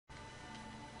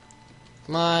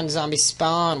Come on, zombie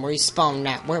spawn. Where you spawning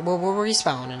at? Where were you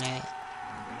spawning at?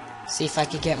 See if I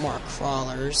could get more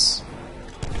crawlers.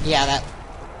 Yeah, that...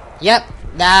 Yep,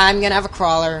 I'm gonna have a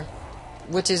crawler,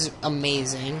 which is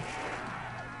amazing.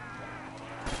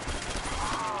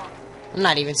 I'm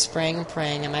not even spraying and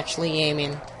praying, I'm actually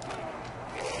aiming.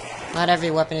 Not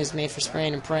every weapon is made for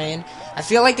spraying and praying. I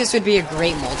feel like this would be a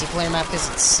great multiplayer map because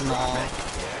it's small.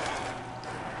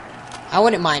 I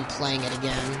wouldn't mind playing it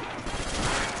again.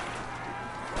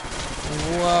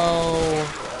 Whoa.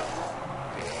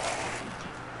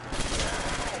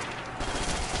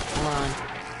 Come on.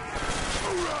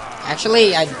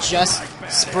 Actually, I just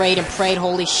sprayed and prayed,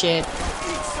 holy shit.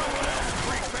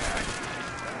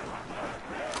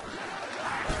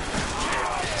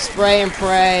 Spray and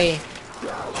pray.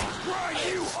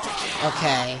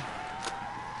 Okay.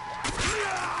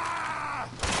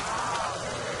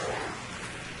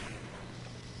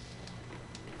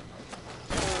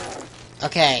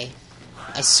 Okay.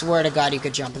 I swear to God you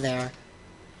could jump there.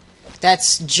 That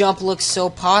jump looks so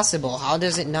possible. How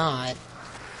does it not?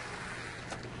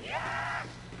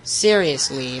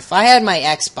 Seriously, if I had my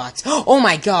Xbox... Oh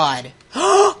my God!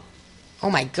 Oh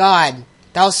my God!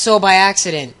 That was so by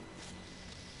accident.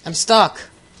 I'm stuck.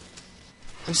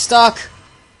 I'm stuck.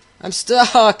 I'm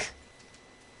stuck.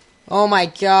 Oh my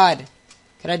God.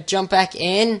 Could I jump back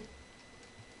in?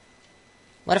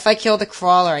 What if I kill the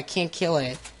crawler? I can't kill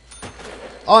it.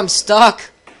 Oh, I'm stuck.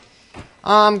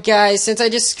 Guys, since I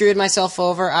just screwed myself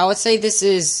over, I would say this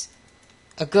is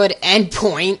a good end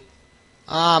point.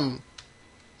 I'm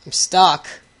stuck.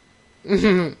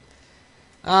 I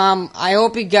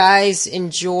hope you guys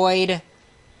enjoyed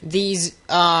these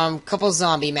couple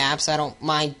zombie maps. I don't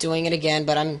mind doing it again,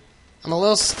 but I'm a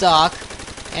little stuck,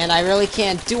 and I really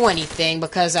can't do anything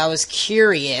because I was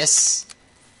curious.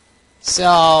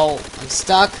 So I'm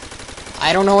stuck.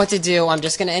 I don't know what to do. I'm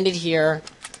just gonna end it here.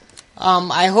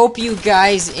 I hope you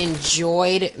guys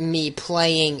enjoyed me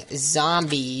playing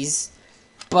zombies,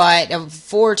 but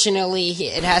unfortunately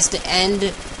it has to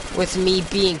end with me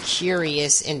being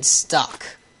curious and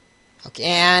stuck. Okay,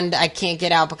 and I can't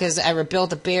get out because I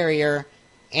rebuilt a barrier,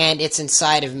 and it's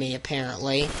inside of me,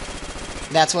 apparently.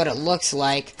 That's what it looks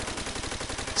like.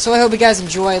 So I hope you guys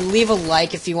enjoy. Leave a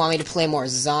like if you want me to play more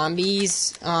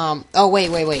zombies. Oh,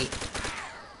 wait.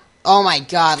 Oh my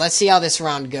God, let's see how this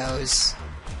round goes.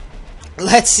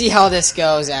 Let's see how this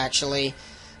goes, actually.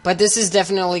 But this is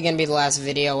definitely going to be the last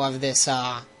video of this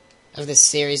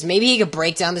series. Maybe he could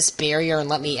break down this barrier and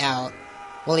let me out.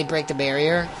 Will he break the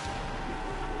barrier?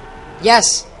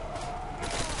 Yes!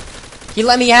 He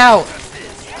let me out!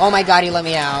 Oh my God, he let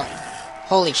me out.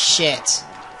 Holy shit.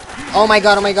 Oh my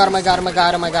God, oh my God, oh my God, oh my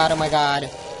God, oh my God, oh my God.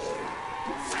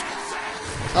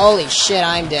 Holy shit,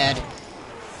 I'm dead.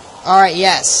 Alright,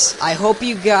 yes. I hope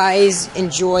you guys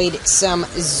enjoyed some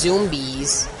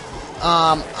zombies.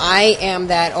 I am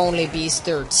that only beast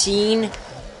 13.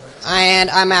 And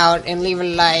I'm out, and leave a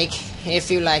like if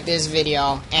you like this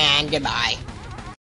video, and goodbye.